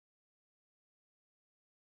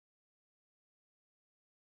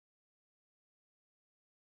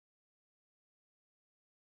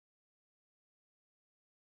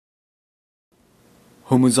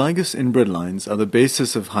Homozygous inbred lines are the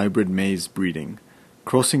basis of hybrid maize breeding.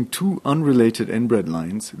 Crossing two unrelated inbred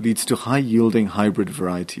lines leads to high-yielding hybrid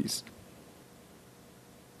varieties.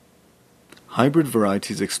 Hybrid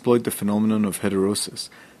varieties exploit the phenomenon of heterosis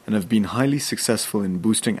and have been highly successful in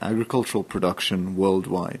boosting agricultural production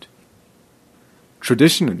worldwide.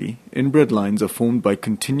 Traditionally, inbred lines are formed by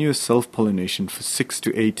continuous self-pollination for 6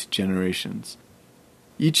 to 8 generations.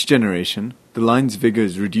 Each generation, the line's vigor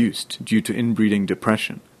is reduced due to inbreeding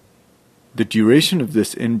depression. The duration of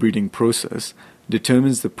this inbreeding process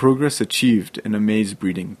determines the progress achieved in a maize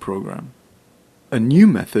breeding program. A new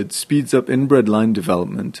method speeds up inbred line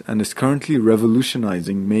development and is currently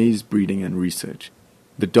revolutionizing maize breeding and research,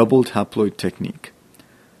 the doubled haploid technique.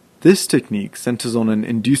 This technique centers on an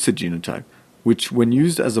inducer genotype, which, when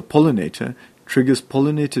used as a pollinator, triggers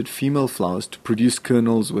pollinated female flowers to produce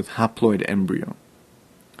kernels with haploid embryo.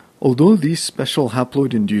 Although these special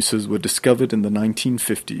haploid inducers were discovered in the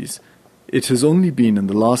 1950s, it has only been in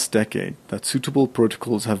the last decade that suitable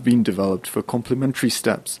protocols have been developed for complementary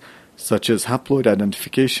steps such as haploid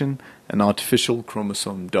identification and artificial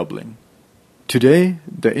chromosome doubling. Today,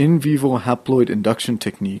 the in vivo haploid induction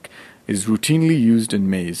technique is routinely used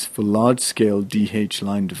in maize for large-scale DH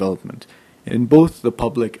line development in both the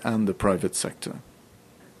public and the private sector.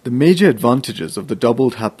 The major advantages of the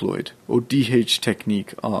doubled haploid or DH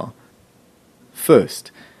technique are: first,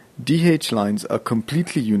 DH lines are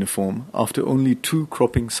completely uniform after only 2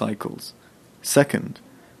 cropping cycles. Second,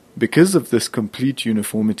 because of this complete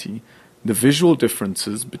uniformity, the visual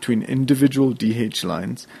differences between individual DH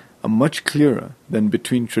lines are much clearer than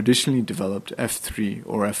between traditionally developed F3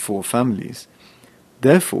 or F4 families.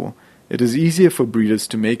 Therefore, it is easier for breeders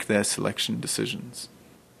to make their selection decisions.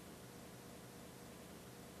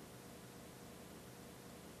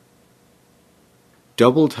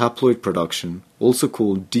 Doubled haploid production, also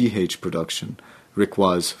called DH production,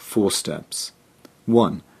 requires 4 steps.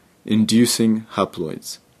 1. Inducing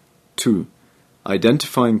haploids. 2.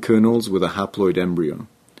 Identifying kernels with a haploid embryo.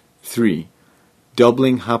 3.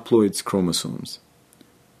 Doubling haploids chromosomes.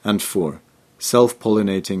 And 4.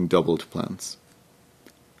 Self-pollinating doubled plants.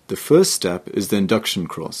 The first step is the induction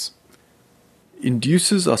cross.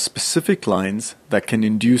 Inducers are specific lines that can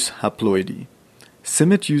induce haploidy.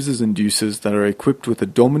 CIMMYT uses inducers that are equipped with a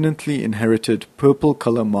dominantly inherited purple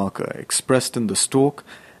color marker expressed in the stalk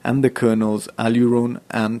and the kernel's allurone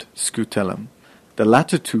and scutellum. The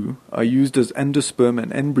latter two are used as endosperm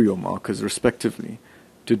and embryo markers respectively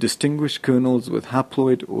to distinguish kernels with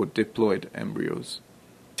haploid or diploid embryos.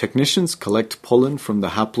 Technicians collect pollen from the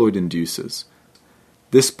haploid inducers.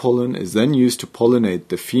 This pollen is then used to pollinate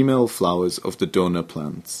the female flowers of the donor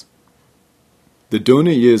plants. The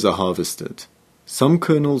donor ears are harvested. Some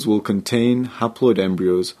kernels will contain haploid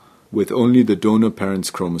embryos with only the donor parent's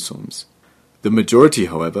chromosomes. The majority,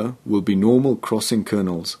 however, will be normal crossing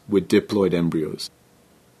kernels with diploid embryos.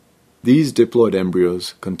 These diploid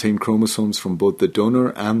embryos contain chromosomes from both the donor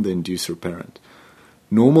and the inducer parent.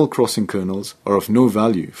 Normal crossing kernels are of no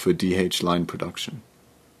value for DH line production.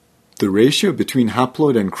 The ratio between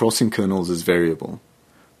haploid and crossing kernels is variable.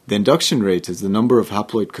 The induction rate is the number of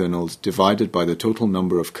haploid kernels divided by the total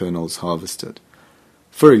number of kernels harvested.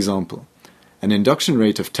 For example, an induction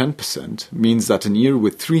rate of 10% means that an ear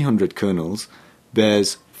with 300 kernels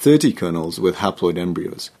bears 30 kernels with haploid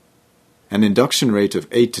embryos. An induction rate of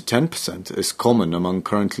 8 to 10% is common among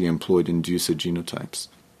currently employed inducer genotypes.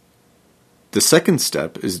 The second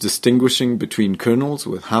step is distinguishing between kernels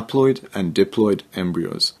with haploid and diploid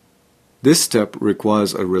embryos. This step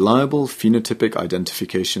requires a reliable phenotypic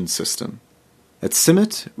identification system. At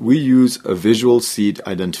CIMMYT, we use a visual seed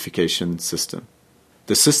identification system.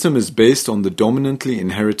 The system is based on the dominantly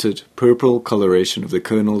inherited purple coloration of the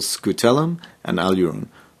kernel's scutellum and allurone,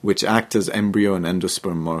 which act as embryo and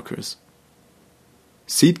endosperm markers.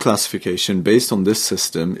 Seed classification based on this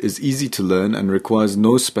system is easy to learn and requires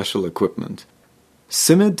no special equipment.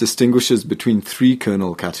 CIMMYT distinguishes between 3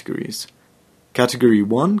 kernel categories. Category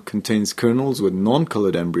 1 contains kernels with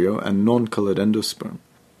non-colored embryo and non-colored endosperm.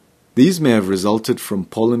 These may have resulted from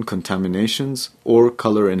pollen contaminations or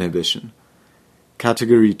color inhibition.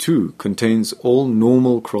 Category 2 contains all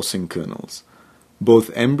normal crossing kernels.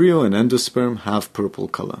 Both embryo and endosperm have purple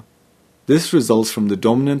color. This results from the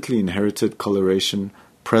dominantly inherited coloration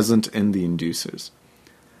present in the inducers.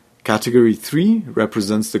 Category 3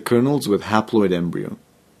 represents the kernels with haploid embryo.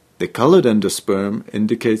 The colored endosperm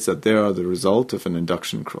indicates that they are the result of an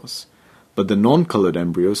induction cross, but the non-colored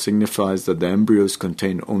embryo signifies that the embryos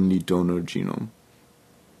contain only donor genome.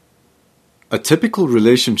 A typical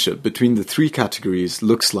relationship between the 3 categories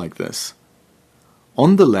looks like this.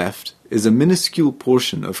 On the left is a minuscule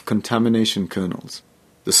portion of contamination kernels.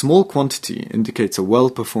 The small quantity indicates a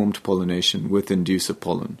well-performed pollination with inducer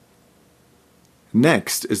pollen.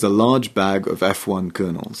 Next is a large bag of F1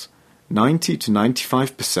 kernels. 90 to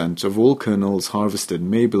 95% of all kernels harvested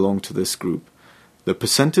may belong to this group. The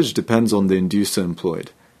percentage depends on the inducer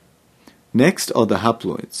employed. Next are the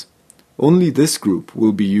haploids. Only this group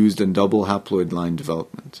will be used in double haploid line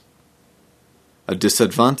development. A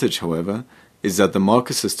disadvantage, however, is that the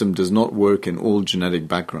marker system does not work in all genetic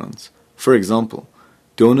backgrounds. For example,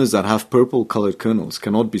 donors that have purple-colored kernels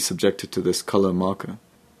cannot be subjected to this color marker.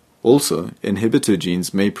 Also, inhibitor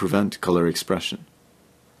genes may prevent color expression.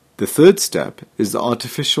 The third step is the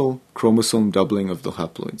artificial chromosome doubling of the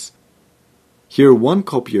haploids. Here, one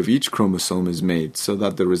copy of each chromosome is made so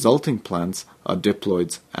that the resulting plants are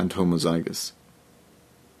diploids and homozygous.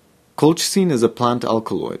 Colchicine is a plant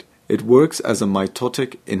alkaloid. It works as a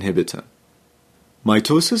mitotic inhibitor.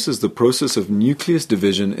 Mitosis is the process of nucleus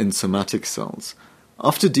division in somatic cells.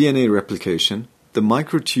 After DNA replication, the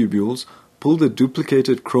microtubules pull the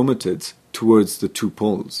duplicated chromatids towards the two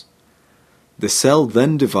poles. The cell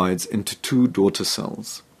then divides into two daughter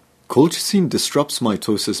cells. Colchicine disrupts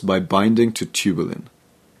mitosis by binding to tubulin.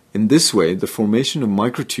 In this way, the formation of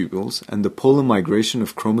microtubules and the polar migration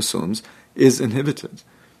of chromosomes is inhibited.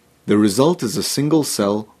 The result is a single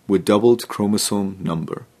cell with doubled chromosome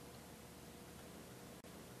number.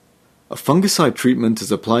 A fungicide treatment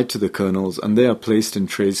is applied to the kernels and they are placed in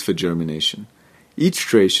trays for germination. Each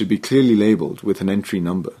tray should be clearly labeled with an entry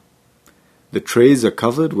number. The trays are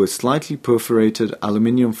covered with slightly perforated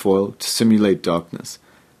aluminium foil to simulate darkness.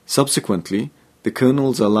 Subsequently, the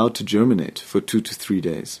kernels are allowed to germinate for 2 to 3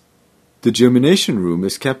 days. The germination room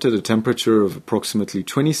is kept at a temperature of approximately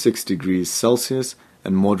 26 degrees Celsius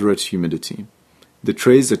and moderate humidity. The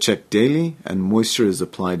trays are checked daily and moisture is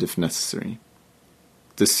applied if necessary.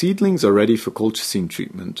 The seedlings are ready for colchicine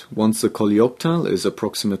treatment once the coleoptile is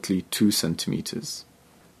approximately 2 centimeters.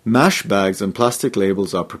 Mash bags and plastic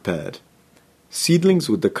labels are prepared. Seedlings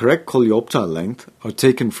with the correct coleoptile length are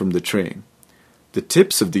taken from the tray. The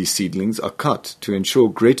tips of these seedlings are cut to ensure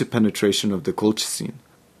greater penetration of the colchicine.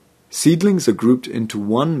 Seedlings are grouped into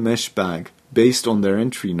one mesh bag based on their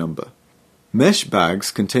entry number. Mesh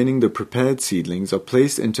bags containing the prepared seedlings are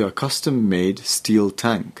placed into a custom-made steel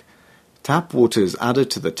tank. Tap water is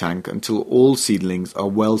added to the tank until all seedlings are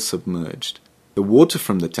well submerged. The water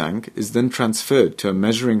from the tank is then transferred to a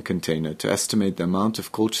measuring container to estimate the amount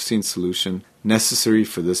of colchicine solution necessary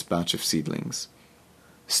for this batch of seedlings.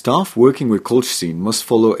 Staff working with colchicine must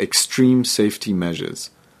follow extreme safety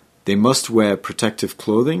measures. They must wear protective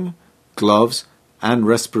clothing, gloves, and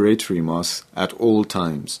respiratory masks at all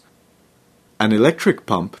times. An electric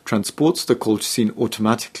pump transports the colchicine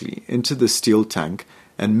automatically into the steel tank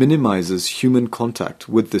and minimizes human contact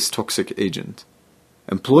with this toxic agent.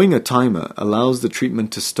 Employing a timer allows the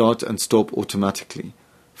treatment to start and stop automatically,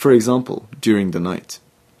 for example, during the night.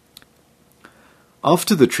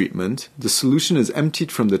 After the treatment, the solution is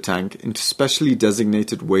emptied from the tank into specially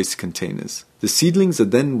designated waste containers. The seedlings are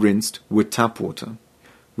then rinsed with tap water.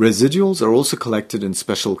 Residuals are also collected in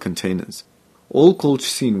special containers. All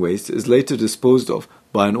colchicine waste is later disposed of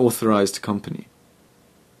by an authorized company.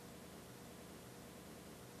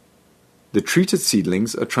 The treated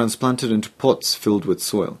seedlings are transplanted into pots filled with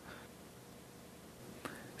soil.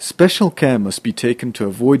 Special care must be taken to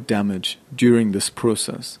avoid damage during this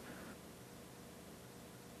process.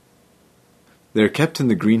 They are kept in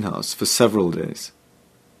the greenhouse for several days.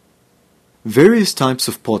 Various types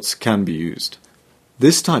of pots can be used.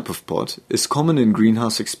 This type of pot is common in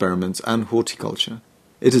greenhouse experiments and horticulture.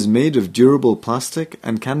 It is made of durable plastic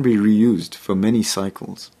and can be reused for many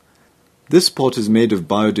cycles. This pot is made of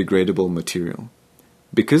biodegradable material.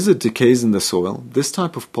 Because it decays in the soil, this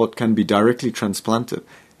type of pot can be directly transplanted,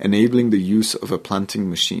 enabling the use of a planting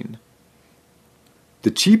machine.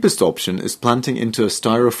 The cheapest option is planting into a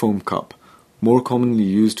styrofoam cup, more commonly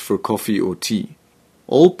used for coffee or tea.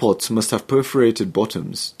 All pots must have perforated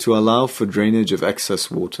bottoms to allow for drainage of excess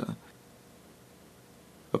water.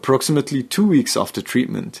 Approximately 2 weeks after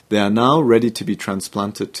treatment, they are now ready to be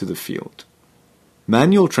transplanted to the field.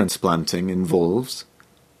 Manual transplanting involves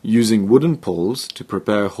using wooden poles to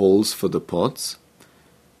prepare holes for the pots,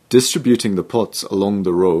 distributing the pots along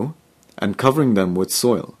the row, and covering them with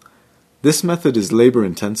soil. This method is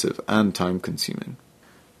labor-intensive and time-consuming.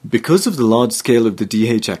 Because of the large scale of the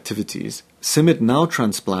DH activities, CIMMYT now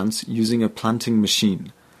transplants using a planting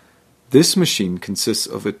machine. This machine consists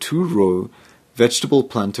of a 2-row vegetable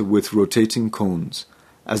planter with rotating cones.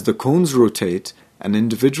 As the cones rotate, an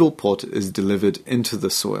individual pot is delivered into the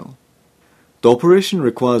soil. The operation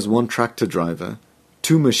requires 1 tractor driver,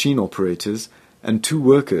 2 machine operators, and 2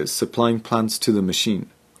 workers supplying plants to the machine.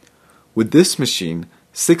 With this machine,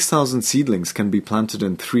 6,000 seedlings can be planted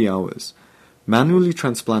in 3 hours. Manually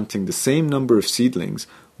transplanting the same number of seedlings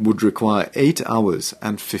would require 8 hours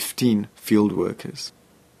and 15 field workers.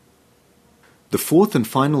 The fourth and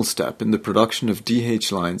final step in the production of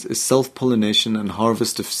DH lines is self-pollination and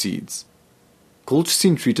harvest of seeds.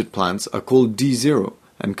 Colchicine-treated plants are called D0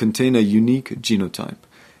 and contain a unique genotype.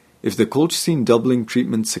 If the colchicine doubling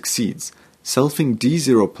treatment succeeds, selfing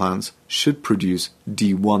D0 plants should produce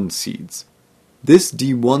D1 seeds. This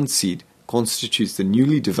D1 seed constitutes the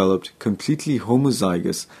newly developed, completely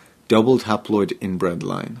homozygous, doubled haploid inbred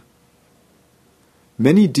line.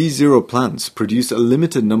 Many D0 plants produce a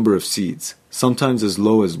limited number of seeds, sometimes as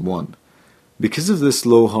low as 1. Because of this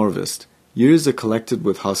low harvest, ears are collected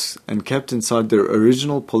with husks and kept inside their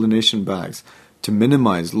original pollination bags to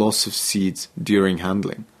minimize loss of seeds during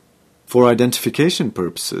handling. For identification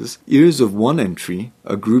purposes, ears of one entry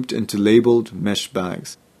are grouped into labeled mesh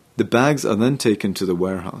bags. The bags are then taken to the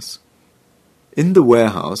warehouse. In the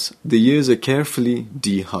warehouse, the ears are carefully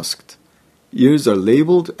dehusked. Ears are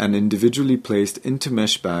labeled and individually placed into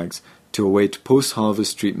mesh bags to await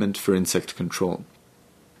post-harvest treatment for insect control.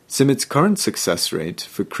 CIMMYT's current success rate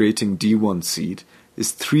for creating D1 seed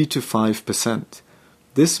is 3 to 5%.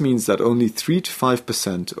 This means that only 3 to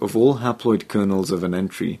 5% of all haploid kernels of an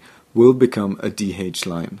entry will become a DH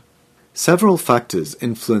line. Several factors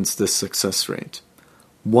influence this success rate.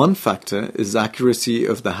 One factor is accuracy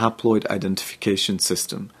of the haploid identification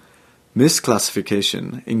system.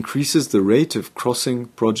 Misclassification increases the rate of crossing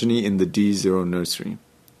progeny in the D0 nursery.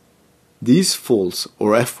 These false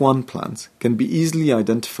or F1 plants can be easily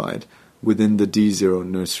identified within the D0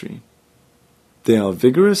 nursery. They are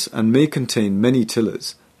vigorous and may contain many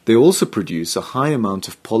tillers. They also produce a high amount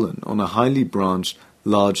of pollen on a highly branched,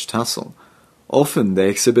 large tassel. Often they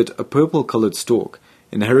exhibit a purple-colored stalk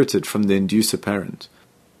inherited from the inducer parent.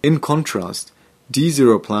 In contrast,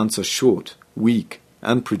 D0 plants are short, weak,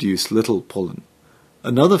 and produce little pollen.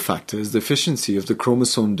 Another factor is the efficiency of the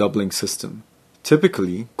chromosome doubling system.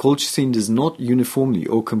 Typically, colchicine does not uniformly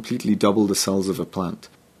or completely double the cells of a plant.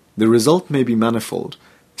 The result may be manifold,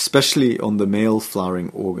 especially on the male flowering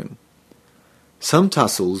organ. Some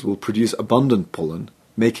tassels will produce abundant pollen,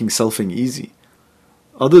 making selfing easy.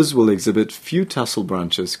 Others will exhibit few tassel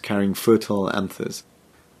branches carrying fertile anthers.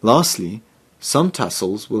 Lastly, some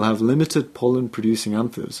tassels will have limited pollen-producing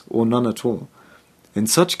anthers, or none at all. In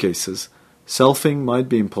such cases, selfing might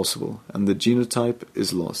be impossible and the genotype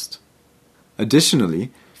is lost.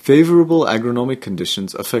 Additionally, favorable agronomic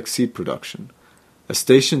conditions affect seed production. A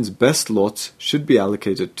station's best lots should be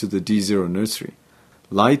allocated to the D0 nursery.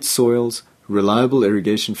 Light soils, reliable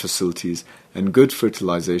irrigation facilities, and good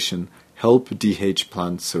fertilization help DH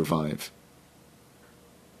plants survive.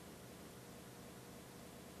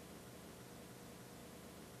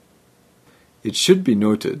 It should be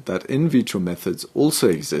noted that in vitro methods also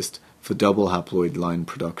exist for double haploid line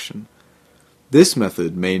production. This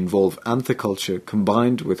method may involve anther culture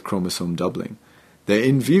combined with chromosome doubling. The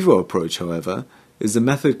in vivo approach, however, is the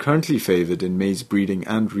method currently favored in maize breeding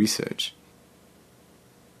and research.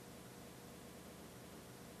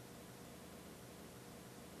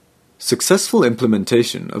 Successful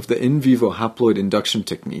implementation of the in vivo haploid induction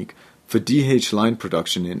technique for DH line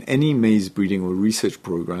production in any maize breeding or research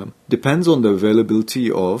program depends on the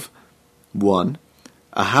availability of 1.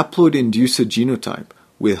 A haploid inducer genotype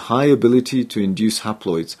with high ability to induce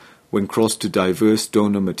haploids when crossed to diverse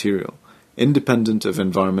donor material, independent of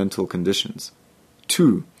environmental conditions.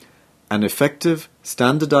 2. An effective,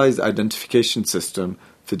 standardized identification system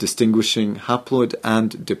for distinguishing haploid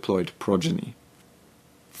and diploid progeny.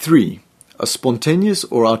 3. A spontaneous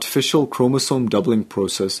or artificial chromosome doubling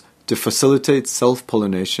process to facilitate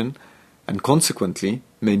self-pollination and consequently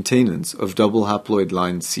maintenance of double haploid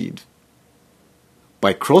line seed.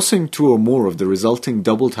 By crossing 2 or more of the resulting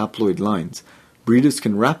doubled haploid lines, breeders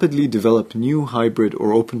can rapidly develop new hybrid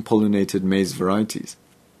or open-pollinated maize varieties.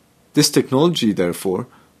 This technology, therefore,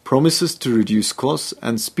 promises to reduce costs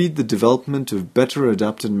and speed the development of better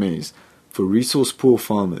adapted maize for resource-poor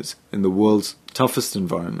farmers in the world's toughest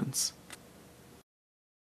environments.